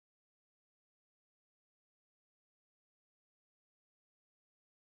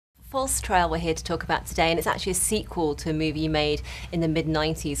False Trail we're here to talk about today, and it's actually a sequel to a movie you made in the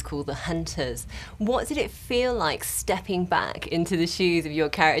mid-90s called The Hunters. What did it feel like stepping back into the shoes of your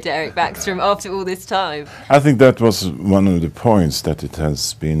character Erik Backstrom after all this time? I think that was one of the points, that it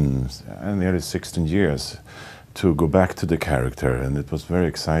has been nearly 16 years to go back to the character, and it was very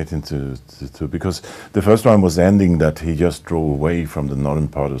exciting to because the first one was ending that he just drove away from the northern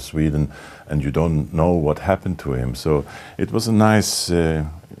part of Sweden and you don't know what happened to him. So it was a nice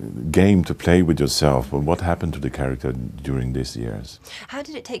game to play with yourself, but what happened to the character during these years. How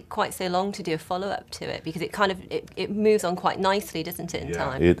did it take quite so long to do a follow-up to it? Because it kind of it moves on quite nicely, doesn't it, in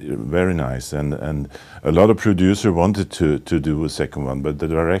time? Very nice, and a lot of producers wanted to do a second one, but the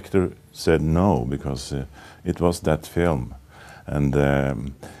director said no, because it was that film. And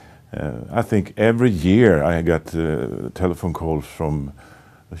I think every year I got telephone calls from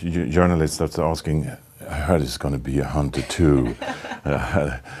journalists that's asking, I heard it's going to be a Hunter too.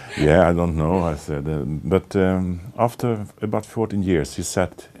 Yeah, I don't know, I said. But after about 14 years, he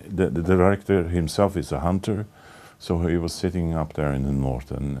sat, the director himself is a hunter, so he was sitting up there in the north,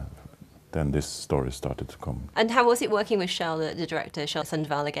 and then this story started to come. And how was it working with Kjell, the director, Kjell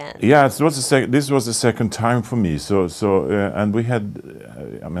Sundvall again? Yeah, this was the second time for me. And we had,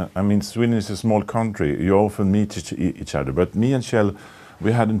 I mean, Sweden is a small country. You often meet each other, but me and Kjell,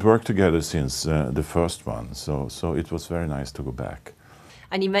 we hadn't worked together since the first one, so it was very nice to go back.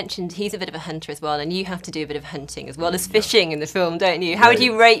 And you mentioned he's a bit of a hunter as well, and you have to do a bit of hunting as well as fishing in the film, don't you? How would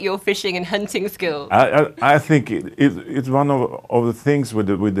you rate your fishing and hunting skills? I think it's one of the things with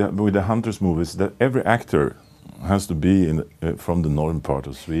the hunters movies, that every actor has to be from the northern part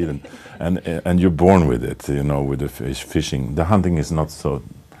of Sweden, and you're born with it, you know, with the fishing. The hunting is not so.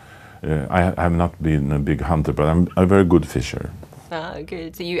 I have not been a big hunter, but I'm a very good fisher. Ah,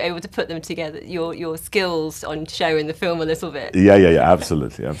 good. So you're able to put them together, your skills on show in the film a little bit? Yeah,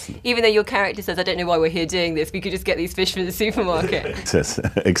 absolutely. Even though your character says, I don't know why we're here doing this, we could just get these fish from the supermarket. Yes,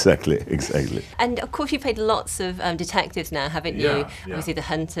 exactly. And of course you've played lots of detectives now, haven't you? Yeah. Obviously The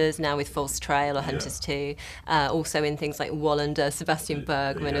Hunters, now with False Trail or Hunters 2, also in things like Wallander, Sebastian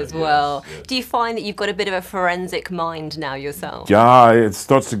Bergman as well. Yes. Do you find that you've got a bit of a forensic mind now yourself? Yeah, it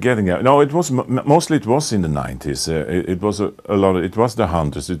starts to getting out. No, it was mostly it was in the 90s. It was a lot of, it was the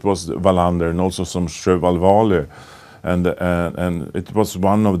Hunters, it was Wallander, and also some Sjöwallvaler, and it was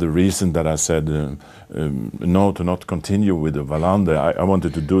one of the reasons that I said no to not continue with the Wallander. I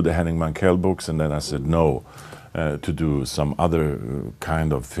wanted to do the Henning Mankell books, and then I said no to do some other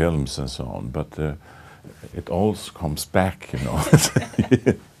kind of films and so on. But it all comes back, you know.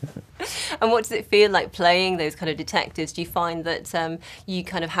 And what does it feel like playing those kind of detectives? Do you find that you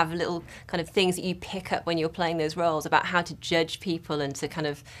kind of have little kind of things that you pick up when you're playing those roles about how to judge people and to kind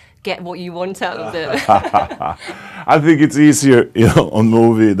of get what you want out of them? I think it's easier, you know, on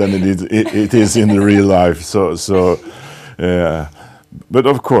movie than it is in the real life. But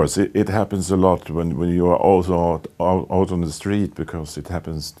of course, it happens a lot when you are also out on the street, because it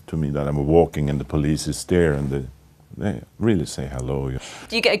happens to me that I'm walking and the police is there and they really say hello.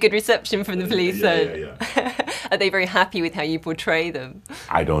 Do you get a good reception from the police then? Yeah. Are they very happy with how you portray them?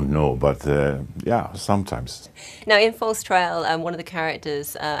 I don't know, but yeah, sometimes. Now in False Trail, one of the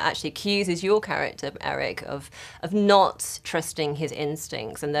characters actually accuses your character, Erik, of not trusting his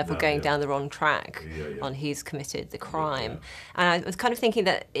instincts and therefore going down the wrong track on who's committed the crime. And I was kind of thinking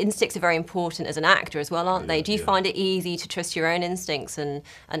that instincts are very important as an actor as well, aren't they? Do you find it easy to trust your own instincts, and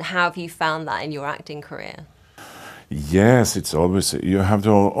how have you found that in your acting career? Yes, it's always, you have to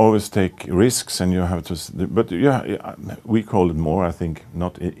always take risks, and you have to, but yeah, we call it more, I think,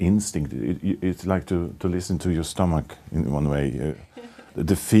 not instinct. It's like to listen to your stomach in one way,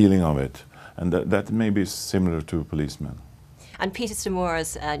 the feeling of it, and that maybe is similar to a policeman. And Peter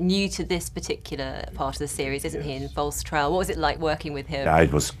Stormare's new to this particular part of the series, isn't he, in False Trail? What was it like working with him? Yeah,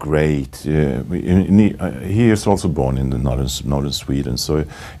 it was great. He is also born in the northern Sweden, so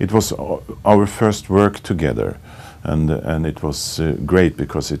it was our first work together. And it was great,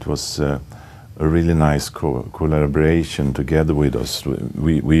 because it was a really nice collaboration together with us.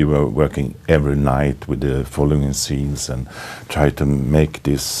 We were working every night with the following scenes and tried to make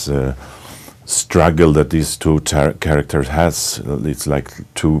this struggle that these two characters has. It's like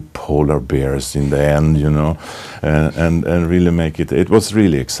two polar bears in the end, you know, and really make it. It was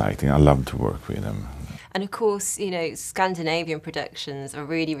really exciting. I loved to work with them. And of course, you know, Scandinavian productions are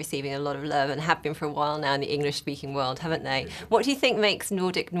really receiving a lot of love and have been for a while now in the English-speaking world, haven't they? What do you think makes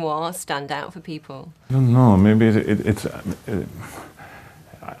Nordic Noir stand out for people? I don't know. Maybe it's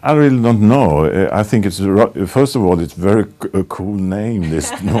I really don't know. I think it's, first of all, it's very a cool name,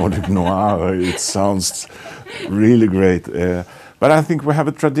 this Nordic Noir. It sounds really great. But I think we have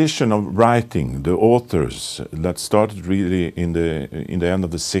a tradition of writing, the authors, that started really in the end of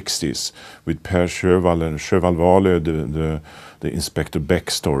the 60s with Per Sjöwall, the Inspector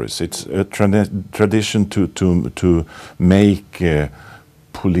Beck stories. It's a tradition to make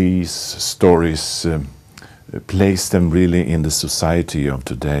police stories, place them really in the society of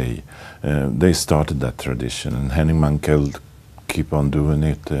today. They started that tradition, and Henning Mankell keep on doing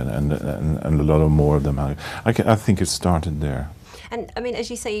it, and a lot of more of them. I think it started there. And I mean, as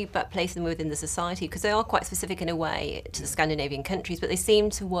you say, you place them within the society, because they are quite specific in a way to the Scandinavian countries, but they seem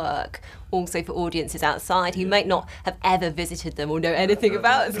to work also for audiences outside who might not have ever visited them or know anything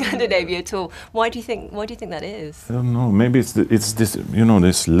about Scandinavia at all. Why do you think that is? I don't know. Maybe it's this, you know,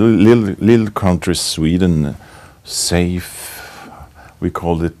 this little country Sweden, safe. We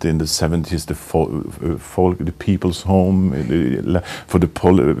called it in the 70s the people's home. For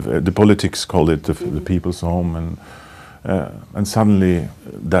the politics called it the people's home, and suddenly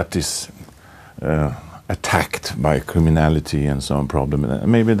that is attacked by criminality and some problem.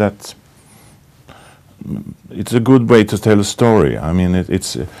 Maybe it's a good way to tell a story. I mean,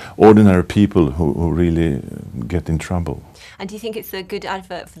 it's ordinary people who really get in trouble. And do you think it's a good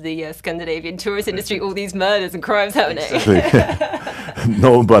advert for the Scandinavian tourist industry, all these murders and crimes happening? Exactly.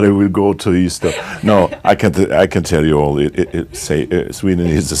 Nobody will go to Easter. No, I can tell you all. Sweden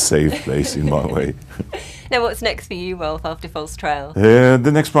is a safe place in one way. Now, what's next for you, Rolf, after False Trail?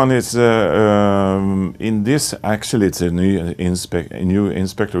 The next one is in this. Actually, it's a new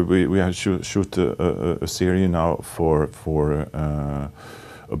inspector. We have shoot a series now for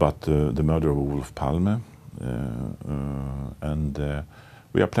about the murder of Olof Palme. And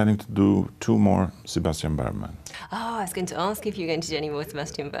we are planning to do 2 more Sebastian Bergman. Oh, I was going to ask if you're going to do any more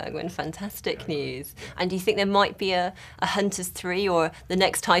Sebastian Bergman. Fantastic news. And do you think there might be a Hunters 3 or the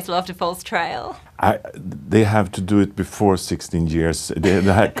next title after False Trail? They have to do it before 16 years.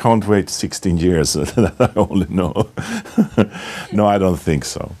 They can't wait 16 years. I only know. No, I don't think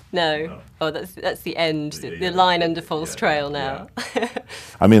so. No. Oh, that's the end, the line under False Trail now. Yeah.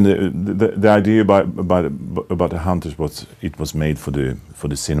 I mean, the idea about the Hunters was it was made for the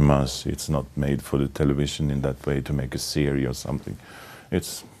cinemas. It's not made for the television in that way to make a series or something.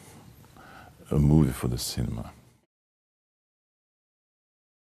 It's a movie for the cinema.